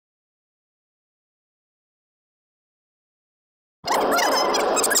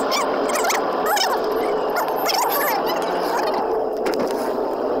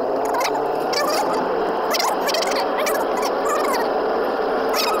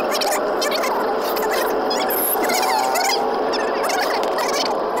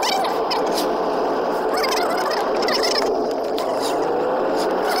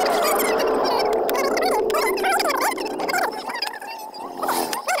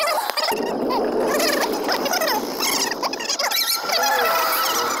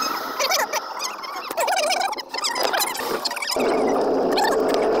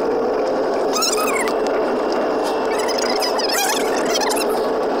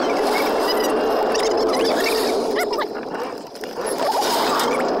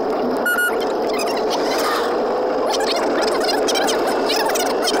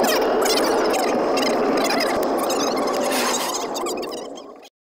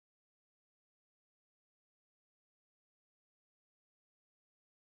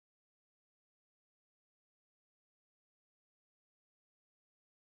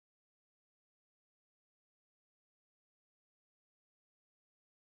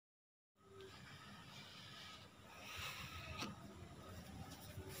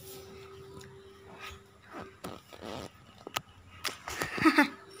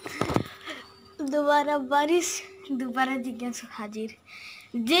दोबारा जिज्ञासु हाजिर।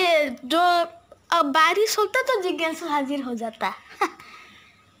 जो अब बारिश होता तो जिज्ञासु हाजिर हो जाता।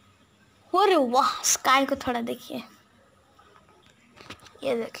 अरे वाह, स्काई को थोड़ा देखिए,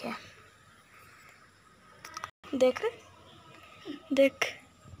 ये देखिए, देख,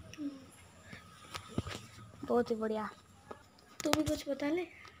 बहुत ही बढ़िया। तू भी कुछ बता ले।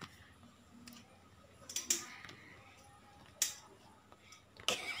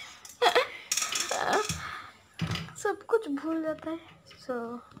 सब कुछ भूल जाता है। सो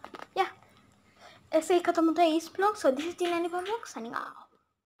या ऐसे ही खत्म होता है इस blog. So this is टीनानी blog signing out.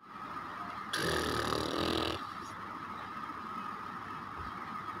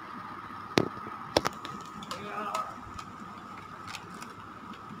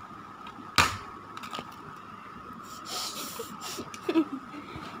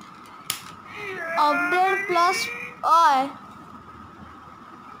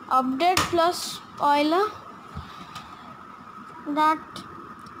 Update plus oil that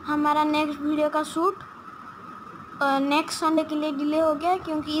हमारा नेक्स्ट वीडियो का शूट नेक्स्ट संडे के लिए डिले हो गया,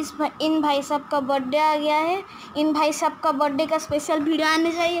 क्योंकि इन भाई साहब का बर्थडे आ गया है। इन भाई साहब का बर्थडे का स्पेशल वीडियो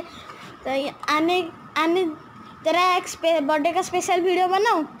आने चाहिए, तो आने तेरा एक बर्थडे का स्पेशल वीडियो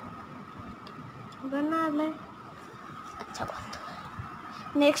बना ले। अच्छा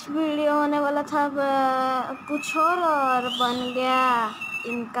बात। नेक्स्ट वीडियो होने वाला था कुछ और बन गया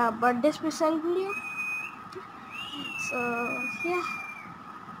इनका बर्थडे स्पेशल वीडियो। सो या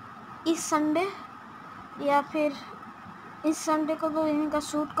इस संडे या फिर इस संडे को तो इनका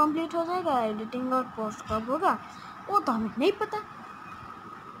शूट कंप्लीट हो जाएगा। एडिटिंग और पोस्ट कब होगा वो तो हमें नहीं पता।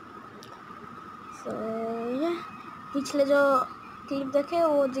 सो या पिछले जो क्लिप देखे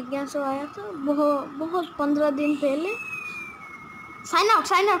वो जिज्ञासु आया था बहुत 15 दिन पहले। साइन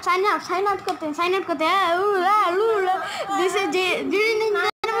आउट करते हैं। This is signing out.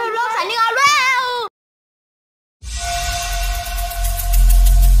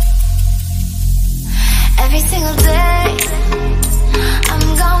 Every single day